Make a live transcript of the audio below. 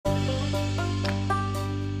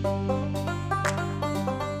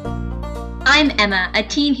I'm Emma, a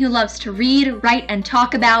teen who loves to read, write, and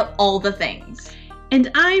talk about all the things.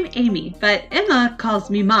 And I'm Amy, but Emma calls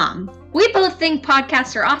me Mom. We both think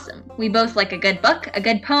podcasts are awesome. We both like a good book, a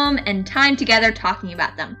good poem, and time together talking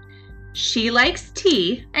about them. She likes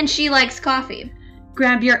tea. And she likes coffee.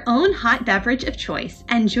 Grab your own hot beverage of choice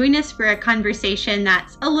and join us for a conversation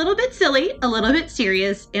that's a little bit silly, a little bit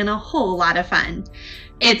serious, and a whole lot of fun.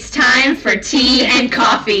 It's time for tea and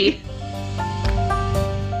coffee.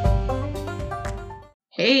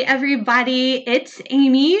 Hey everybody, it's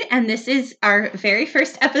Amy, and this is our very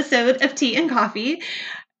first episode of Tea and Coffee.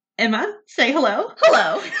 Emma, say hello.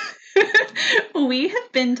 Hello. We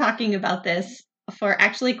have been talking about this for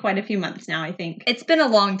actually quite a few months now, I think. It's been a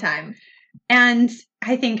long time. And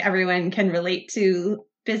I think everyone can relate to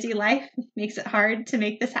busy life. Makes it hard to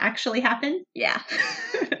make this actually happen. Yeah.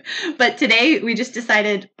 But today we just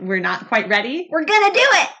decided we're not quite ready. We're gonna do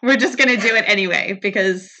it! We're just gonna do it anyway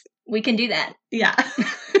because we can do that. Yeah.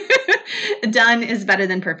 Done is better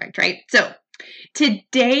than perfect, right? So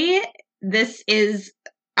today, this is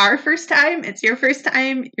our first time. It's your first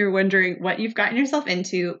time. You're wondering what you've gotten yourself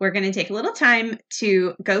into. We're going to take a little time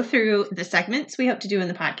to go through the segments we hope to do in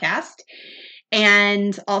the podcast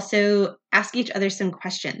and also ask each other some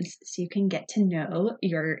questions so you can get to know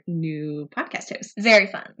your new podcast host. Very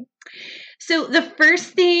fun. So the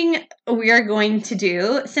first thing we are going to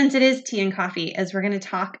do, since it is tea and coffee, is we're going to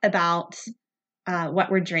talk about what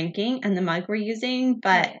we're drinking and the mug we're using.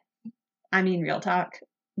 But, I mean, real talk,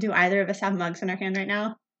 do either of us have mugs in our hand right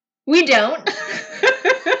now? We don't.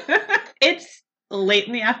 It's late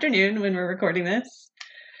in the afternoon when we're recording this.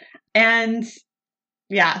 And,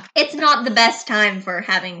 yeah. It's not the best time for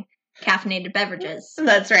having caffeinated beverages.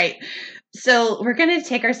 That's right. So we're going to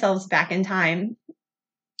take ourselves back in time.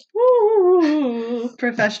 Woo!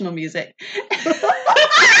 Professional music.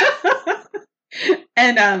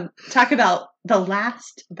 And talk about the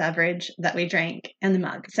last beverage that we drank and the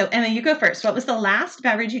mug. So Emma, you go first. What was the last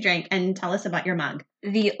beverage you drank, and tell us about your mug?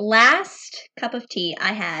 The last cup of tea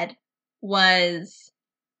I had was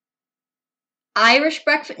Irish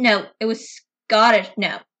breakfast. No, it was Scottish.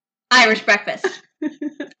 No, Irish breakfast.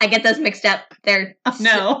 I get those mixed up. There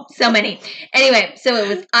are so many. Anyway, so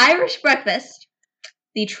it was Irish breakfast,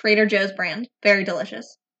 the Trader Joe's brand. Very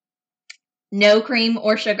delicious. No cream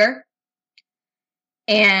or sugar.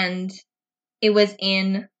 And it was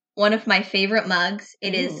in one of my favorite mugs.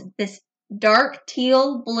 It is this dark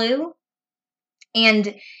teal blue.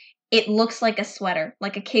 And it looks like a sweater,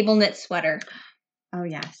 like a cable knit sweater. Oh,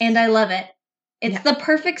 yes. And I love it. It's the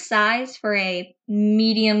perfect size for a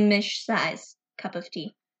medium-ish size cup of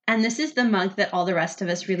tea. And this is the mug that all the rest of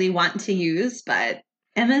us really want to use, but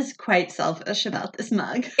Emma's quite selfish about this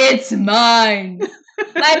mug. It's mine.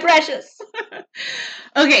 My precious.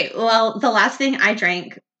 Okay, well, the last thing I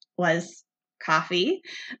drank was coffee.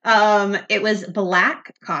 It was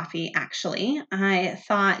black coffee, actually. I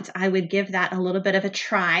thought I would give that a little bit of a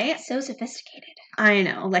try. So sophisticated. I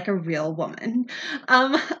know, like a real woman.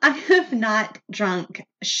 I have not drunk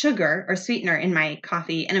sugar or sweetener in my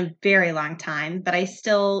coffee in a very long time, but I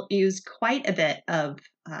still use quite a bit of,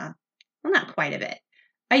 well, not quite a bit.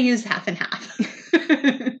 I use half and half.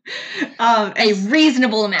 A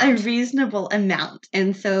reasonable amount. A reasonable amount.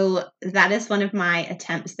 And so that is one of my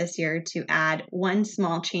attempts this year to add one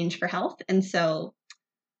small change for health. And so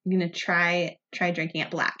I'm going to try drinking it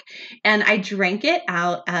black. And I drank it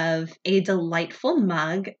out of a delightful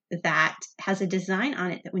mug that has a design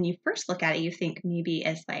on it that when you first look at it, you think maybe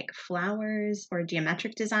as like flowers or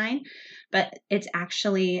geometric design, but it's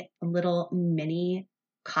actually little mini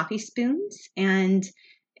coffee spoons. And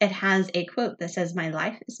it has a quote that says, "My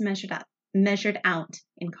life is measured out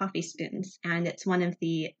in coffee spoons." And it's one of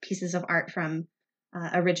the pieces of art from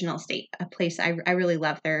Original State, a place I really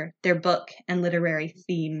love their book and literary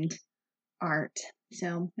themed art.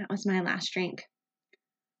 So that was my last drink.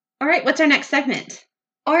 All right, what's our next segment?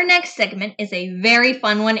 Our next segment is a very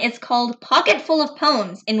fun one. It's called Pocket Full of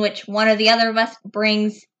Poems, in which one or the other of us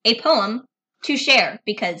brings a poem to share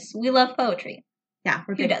because we love poetry. Yeah,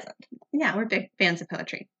 who doesn't? Yeah, we're big fans of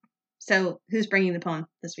poetry. So who's bringing the poem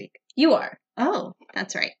this week? You are. Oh,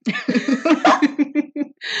 that's right.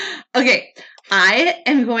 Okay, I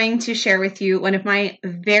am going to share with you one of my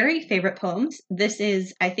very favorite poems. This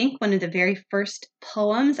is, I think, one of the very first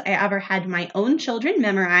poems I ever had my own children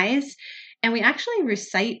memorize. And we actually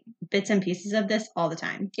recite bits and pieces of this all the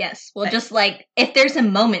time. Yes. Well, just like if there's a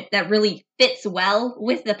moment that really fits well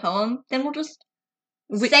with the poem, then we'll just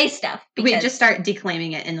say stuff. We just start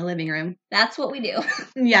declaiming it in the living room. That's what we do.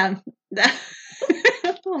 Yeah.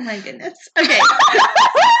 Oh my goodness. Okay.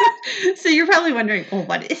 So you're probably wondering, well,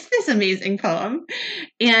 what is this amazing poem?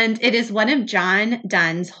 And it is one of John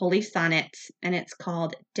Donne's holy sonnets, and it's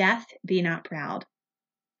called Death, Be Not Proud.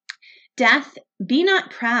 Death, be not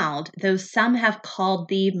proud, though some have called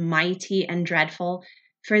thee mighty and dreadful,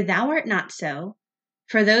 for thou art not so.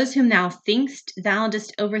 For those whom thou think'st thou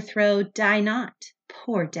dost overthrow die not,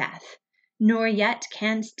 poor Death, nor yet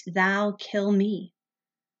canst thou kill me.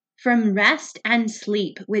 From rest and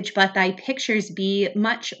sleep, which but thy pictures be,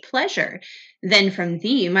 much pleasure, then from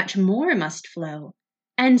thee much more must flow.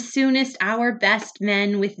 And soonest our best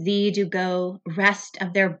men with thee do go, rest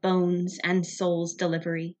of their bones and souls'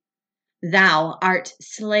 delivery. Thou art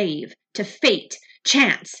slave to fate,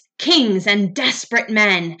 chance, kings, and desperate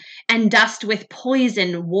men, and dost with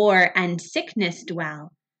poison, war, and sickness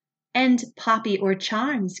dwell. And poppy or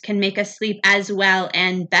charms can make us sleep as well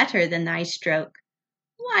and better than thy stroke.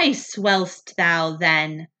 Why swell'st thou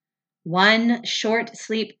then? One short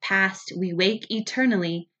sleep past, we wake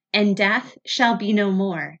eternally, and death shall be no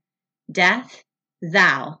more. Death,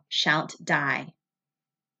 thou shalt die.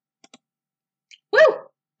 Woo!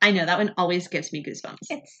 I know, that one always gives me goosebumps.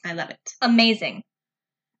 I love it. Amazing.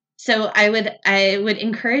 So I would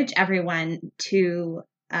encourage everyone to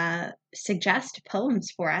suggest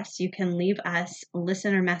poems for us. You can leave us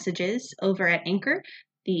listener messages over at Anchor.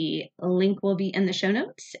 The link will be in the show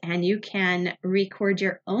notes, and you can record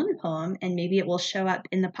your own poem, and maybe it will show up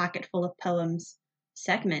in the Pocket Full of Poems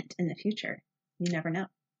segment in the future. You never know.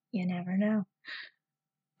 You never know.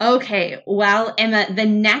 Okay, well, Emma, the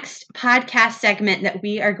next podcast segment that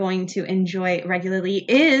we are going to enjoy regularly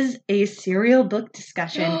is a serial book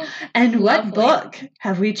discussion. And what book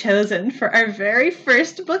have we chosen for our very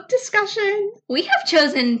first book discussion? We have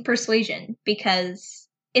chosen Persuasion because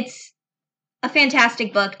it's a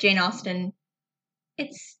fantastic book, Jane Austen.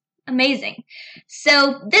 It's amazing.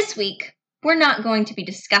 So this week, we're not going to be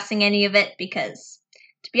discussing any of it because,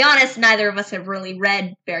 to be honest, neither of us have really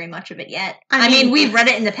read very much of it yet. I mean we've read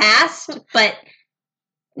it in the past, but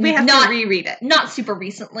we have to reread it. Not super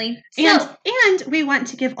recently. And we want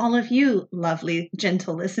to give all of you, lovely,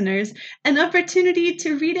 gentle listeners, an opportunity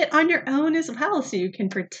to read it on your own as well, so you can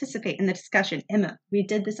participate in the discussion. Emma, we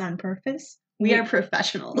did this on purpose. We are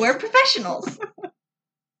professionals. We're professionals.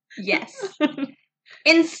 Yes.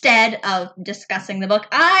 Instead of discussing the book,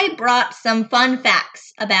 I brought some fun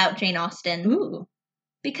facts about Jane Austen. Ooh.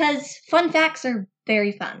 Because fun facts are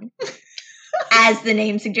very fun, as the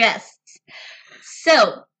name suggests.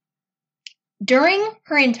 So, during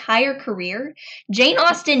her entire career, Jane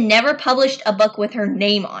Austen never published a book with her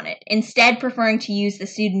name on it, instead preferring to use the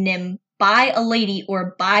pseudonym By a Lady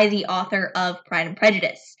or by the author of Pride and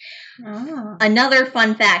Prejudice. Ah. Another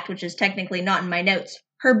fun fact, which is technically not in my notes,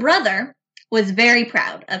 her brother was very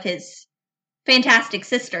proud of his fantastic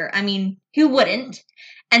sister. I mean, who wouldn't?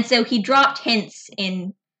 And so he dropped hints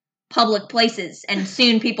in public places, and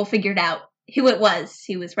soon people figured out who it was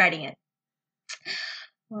who was writing it.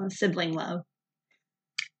 Well, sibling love.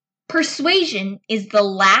 Persuasion is the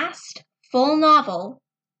last full novel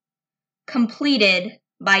completed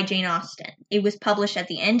by Jane Austen. It was published at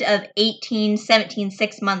the end of 1817,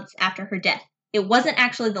 6 months after her death. It wasn't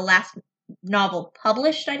actually the last novel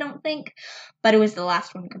published, I don't think, but it was the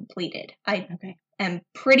last one completed. I am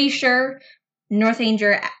pretty sure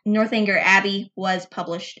Northanger Abbey was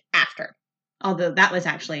published after. Although that was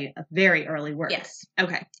actually a very early work. Yes.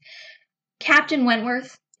 Okay. Captain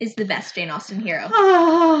Wentworth is the best Jane Austen hero.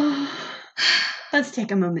 Oh, let's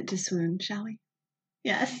take a moment to swoon, shall we?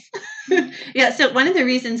 Yes. Yeah, so one of the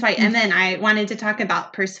reasons why Emma and I wanted to talk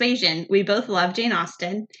about Persuasion, we both love Jane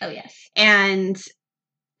Austen. Oh, yes. And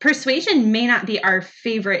Persuasion may not be our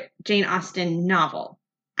favorite Jane Austen novel.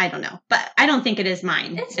 I don't know, but I don't think it is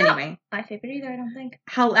mine. It's anyway. Not my favorite either, I don't think.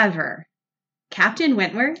 However, Captain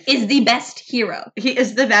Wentworth is the best hero. He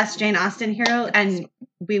is the best Jane Austen hero, and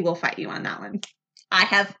we will fight you on that one. I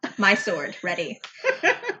have my sword ready.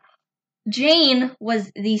 Jane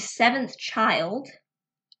was the 7th child,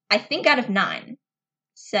 I think, out of 9.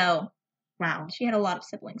 So, wow. She had a lot of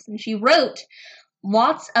siblings, and she wrote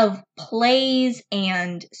lots of plays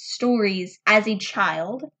and stories as a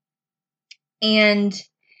child. And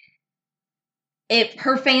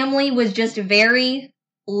her family was just very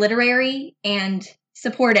literary and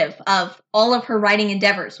supportive of all of her writing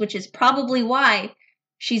endeavors, which is probably why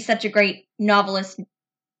she's such a great novelist.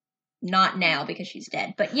 Not now, because she's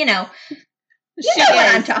dead, but you know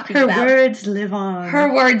what I'm talking about. Her words live on.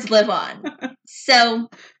 Her words live on. So,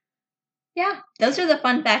 yeah, those are the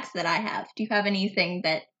fun facts that I have. Do you have anything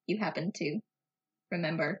that you happen to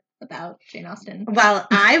remember about Jane Austen? Well,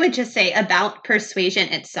 I would just say about Persuasion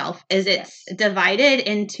itself is it's divided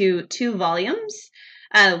into 2 volumes.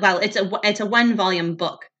 Well, it's a 1-volume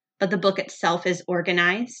book, but the book itself is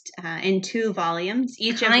organized in 2 volumes.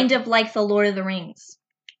 Each kind of like the Lord of the Rings.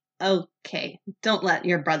 Okay, don't let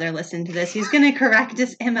your brother listen to this. He's going to correct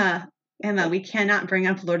us, Emma. Emma, we cannot bring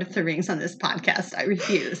up Lord of the Rings on this podcast. I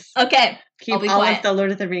refuse. Okay, keep all quiet. Of the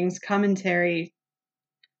Lord of the Rings commentary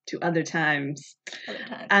to other times.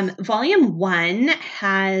 Volume 1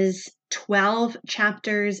 has 12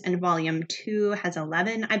 chapters and volume 2 has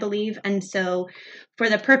 11, I believe. And so for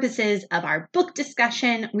the purposes of our book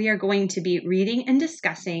discussion, we are going to be reading and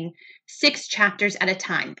discussing 6 chapters at a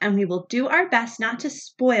time. And we will do our best not to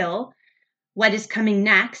spoil what is coming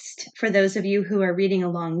next for those of you who are reading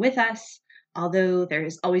along with us, although there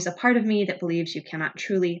is always a part of me that believes you cannot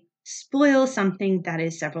truly spoil something that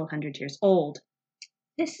is several hundred years old.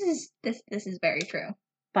 This is very true.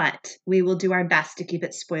 But we will do our best to keep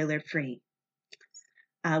it spoiler free.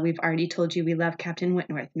 We've already told you we love Captain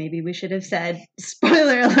Wentworth. Maybe we should have said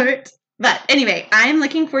spoiler alert. But anyway, I'm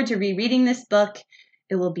looking forward to rereading this book.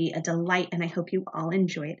 It will be a delight, and I hope you all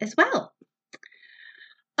enjoy it as well.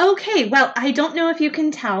 Okay, well, I don't know if you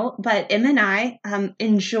can tell, but Em and I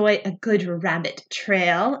enjoy a good rabbit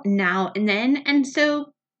trail now and then. And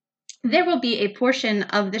so there will be a portion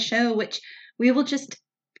of the show which we will just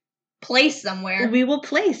place somewhere. We will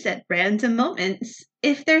place at random moments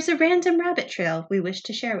if there's a random rabbit trail we wish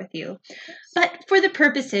to share with you. But for the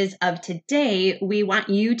purposes of today, we want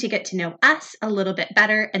you to get to know us a little bit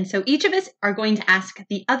better. And so each of us are going to ask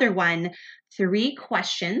the other one 3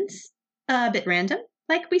 questions, a bit random.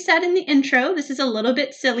 Like we said in the intro, this is a little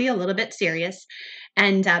bit silly, a little bit serious,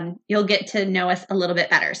 and you'll get to know us a little bit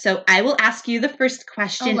better. So I will ask you the first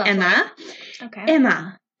question, Emma. Okay.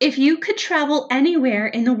 Emma, if you could travel anywhere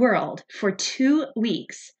in the world for 2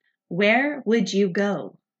 weeks, where would you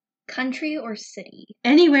go? Country or city?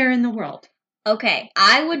 Anywhere in the world. Okay,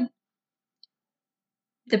 I would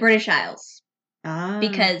the British Isles.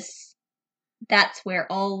 Because that's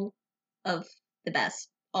where all of the best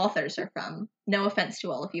authors are from. No offense to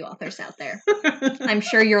all of you authors out there. I'm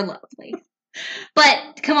sure you're lovely.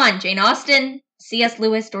 But come on, Jane Austen, C.S.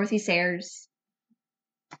 Lewis, Dorothy Sayers.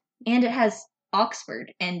 And it has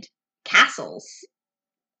Oxford and castles.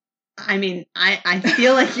 I mean, I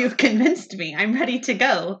feel like you've convinced me. I'm ready to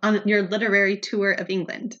go on your literary tour of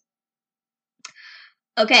England.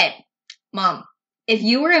 Okay, Mom, if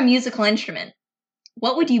you were a musical instrument,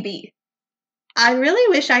 what would you be? I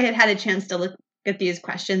really wish I had had a chance to look at these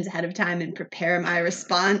questions ahead of time and prepare my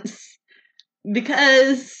response,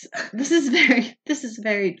 because this is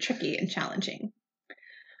very tricky and challenging.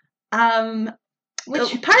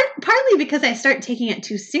 Which partly because I start taking it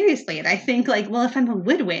too seriously, and I think like, well, if I'm a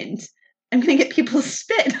woodwind, I'm gonna get people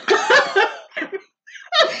spit.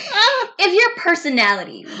 If your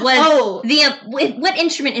personality was what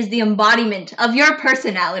instrument is the embodiment of your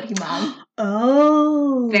personality, Mom?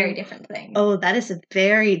 Oh, very different thing. Oh, that is a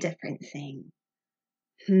very different thing.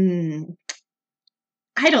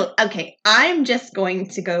 Okay, I'm just going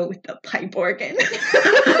to go with the pipe organ.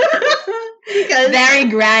 Because very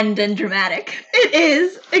grand and dramatic. It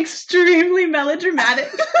is extremely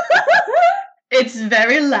melodramatic. It's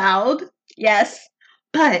very loud. Yes.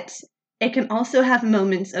 But it can also have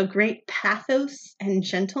moments of great pathos and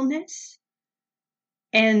gentleness.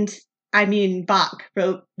 And I mean, Bach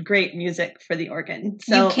wrote great music for the organ.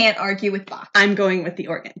 So you can't argue with Bach. I'm going with the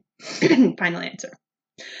organ. Final answer.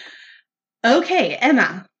 Okay,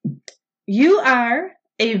 Emma, you are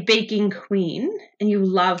a baking queen and you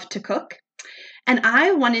love to cook. And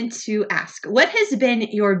I wanted to ask, what has been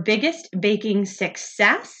your biggest baking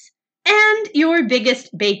success and your biggest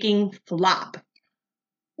baking flop?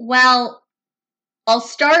 Well, I'll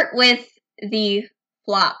start with the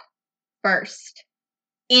flop first.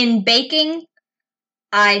 In baking,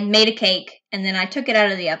 I made a cake and then I took it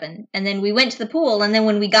out of the oven and then we went to the pool, and then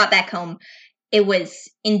when we got back home, it was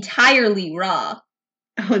entirely raw.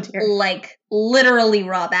 Oh dear. Like literally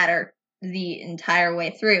raw batter the entire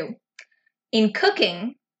way through. In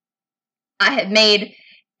cooking, I had made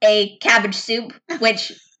a cabbage soup,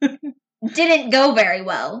 which didn't go very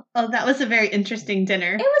well. Oh, that was a very interesting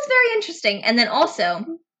dinner. It was very interesting. And then also,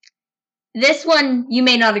 this one you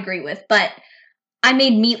may not agree with, but I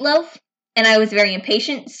made meatloaf, and I was very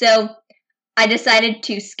impatient, so I decided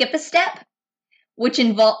to skip a step, which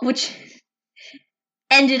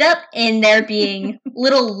ended up in there being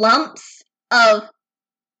little lumps of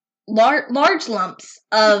large lumps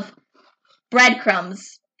of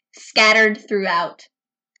breadcrumbs scattered throughout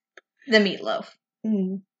the meatloaf.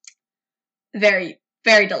 Very,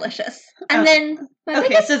 very delicious. And then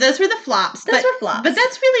so those were the flops. Those were flops. But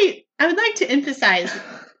that's really, I would like to emphasize,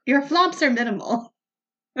 your flops are minimal.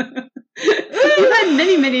 You've had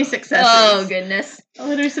many, many successes. Oh, goodness.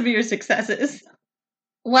 What are some of your successes?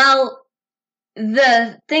 Well,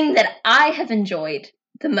 the thing that I have enjoyed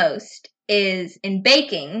the most is in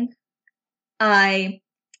baking. I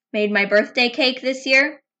made my birthday cake this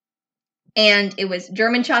year, and it was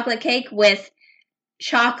German chocolate cake with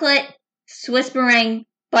chocolate, Swiss meringue,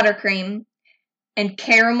 buttercream, and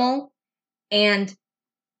caramel, and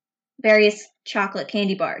various chocolate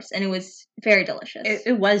candy bars, and it was very delicious.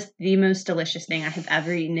 It was the most delicious thing I have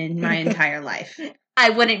ever eaten in my entire life. I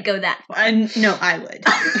wouldn't go that far. No, I would.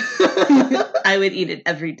 I would eat it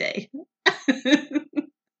every day.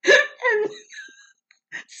 And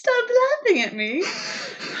stop laughing at me.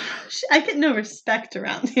 I get no respect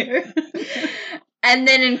around here. And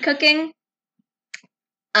then in cooking,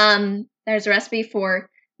 there's a recipe for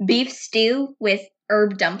beef stew with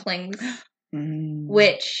herb dumplings,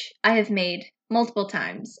 which I have made multiple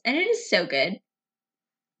times, and it is so good.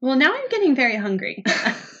 Well, now I'm getting very hungry.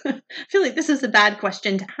 I feel like this is a bad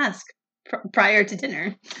question to ask prior to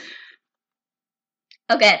dinner.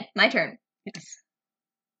 Okay, my turn. Yes.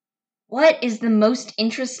 What is the most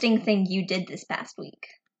interesting thing you did this past week?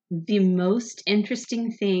 The most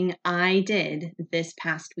interesting thing I did this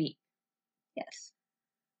past week? Yes.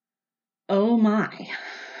 Oh my.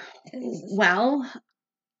 Well,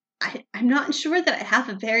 I'm not sure that I have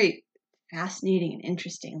a very fascinating and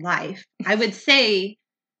interesting life. I would say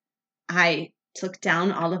I took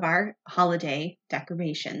down all of our holiday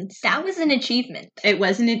decorations. That was an achievement. It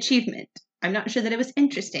was an achievement. I'm not sure that it was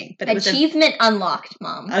interesting, but it was achievement unlocked,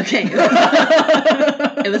 Mom. Okay.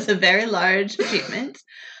 It was a very large achievement.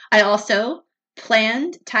 I also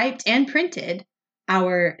planned, typed, and printed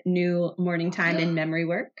our new morning time in memory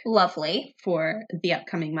work. Lovely. For the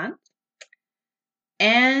upcoming month.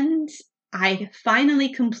 And I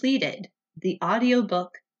finally completed the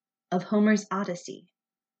audiobook of Homer's Odyssey.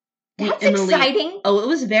 That's exciting. Oh, it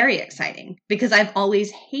was very exciting because I've always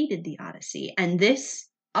hated the Odyssey, and this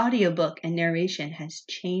audiobook and narration has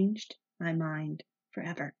changed my mind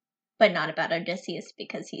forever. But not about Odysseus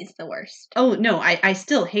because he's the worst. Oh, no, I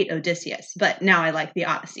still hate Odysseus, but now I like the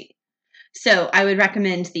Odyssey. So I would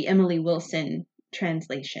recommend the Emily Wilson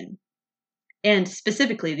translation. And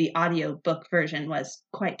specifically, the audiobook version was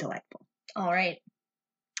quite delightful. All right.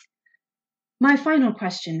 My final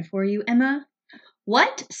question for you, Emma.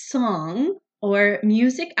 What song or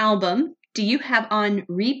music album do you have on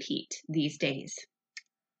repeat these days?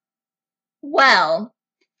 Well,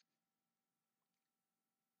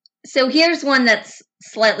 so here's one that's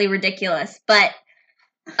slightly ridiculous, but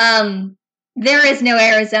There Is No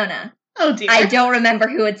Arizona. Oh, dear. I don't remember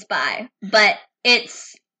who it's by, but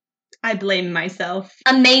it's... I blame myself.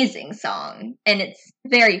 Amazing song, and it's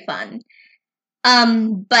very fun.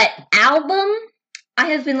 But album, I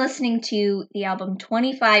have been listening to the album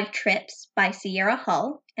 25 Trips by Sierra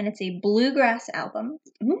Hull, and it's a bluegrass album.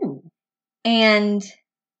 Ooh. And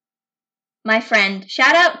my friend,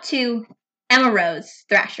 shout out to Emma Rose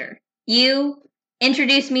Thrasher. You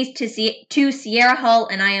introduced me to Sierra Hull,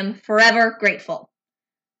 and I am forever grateful.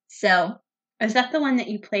 So, is that the one that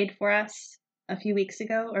you played for us a few weeks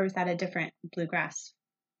ago, or was that a different bluegrass?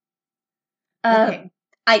 Okay.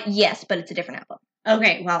 Yes, but it's a different album.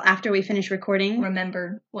 Okay, well, after we finish recording,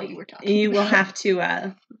 remember what you were talking you about. will have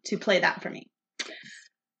to play that for me.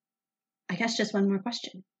 I guess just one more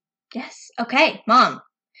question. Yes. Okay, Mom.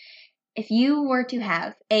 If you were to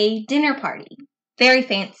have a dinner party, very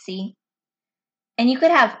fancy, and you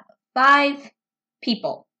could have 5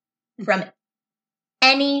 people from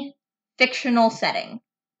any fictional setting,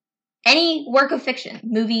 any work of fiction,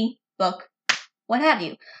 movie, book, what have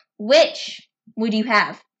you, which would you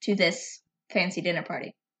have to this fancy dinner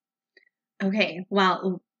party? Okay,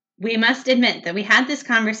 well, we must admit that we had this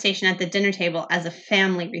conversation at the dinner table as a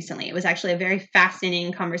family recently. It was actually a very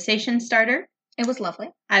fascinating conversation starter. It was lovely.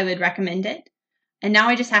 I would recommend it. And now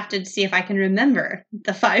I just have to see if I can remember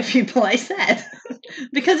the 5 people I said.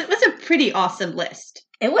 Because it was a pretty awesome list.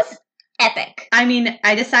 It was epic. I mean,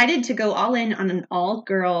 I decided to go all in on an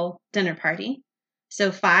all-girl dinner party.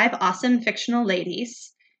 So 5 awesome fictional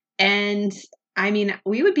ladies. And I mean,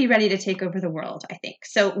 we would be ready to take over the world, I think.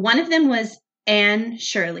 So one of them was Anne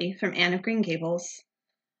Shirley from Anne of Green Gables.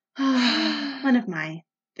 One of my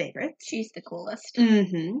favorites. She's the coolest.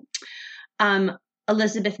 Mm-hmm.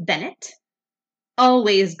 Elizabeth Bennet.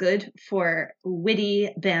 Always good for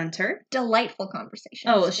witty banter. Delightful conversation.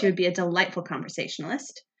 Oh, she would be a delightful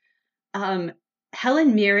conversationalist.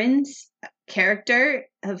 Helen Mirren's character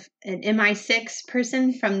of an MI6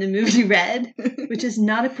 person from the movie Red, which is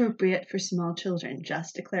not appropriate for small children,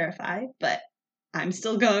 just to clarify, but I'm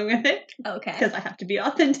still going with it. Okay. Because I have to be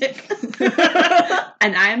authentic.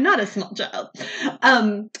 And I am not a small child.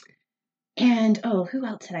 And, who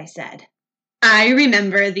else had I said? I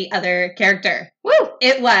remember the other character. Woo!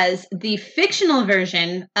 It was the fictional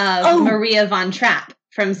version of Maria von Trapp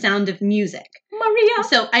from Sound of Music. Maria!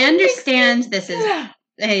 So I understand this is,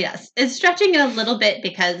 yes, it's stretching it a little bit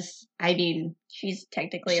because, I mean... She's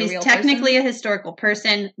technically a historical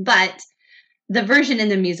person, but the version in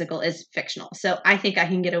the musical is fictional. So I think I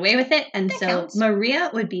can get away with it. And that counts. Maria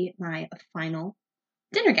would be my final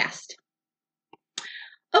dinner guest.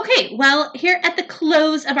 Okay, well, here at the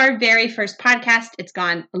close of our very first podcast, it's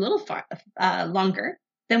gone a little far longer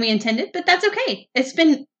than we intended, but that's okay. It's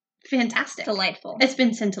been fantastic. Delightful. It's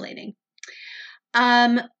been scintillating.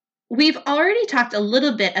 We've already talked a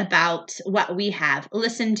little bit about what we have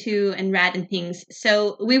listened to and read and things,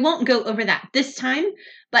 so we won't go over that this time,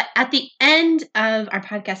 but at the end of our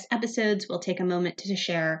podcast episodes, we'll take a moment to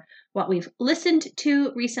share what we've listened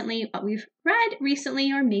to recently, what we've read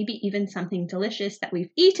recently, or maybe even something delicious that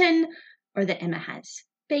we've eaten or that Emma has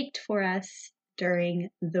baked for us during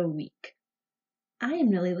the week. I am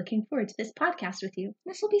really looking forward to this podcast with you.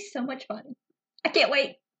 This will be so much fun. I can't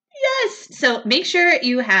wait. Yes. So make sure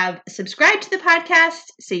you have subscribed to the podcast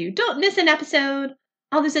so you don't miss an episode.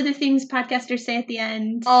 All those other things podcasters say at the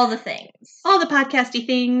end. All the things. All the podcasty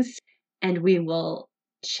things. And we will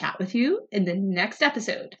chat with you in the next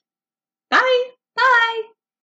episode. Bye.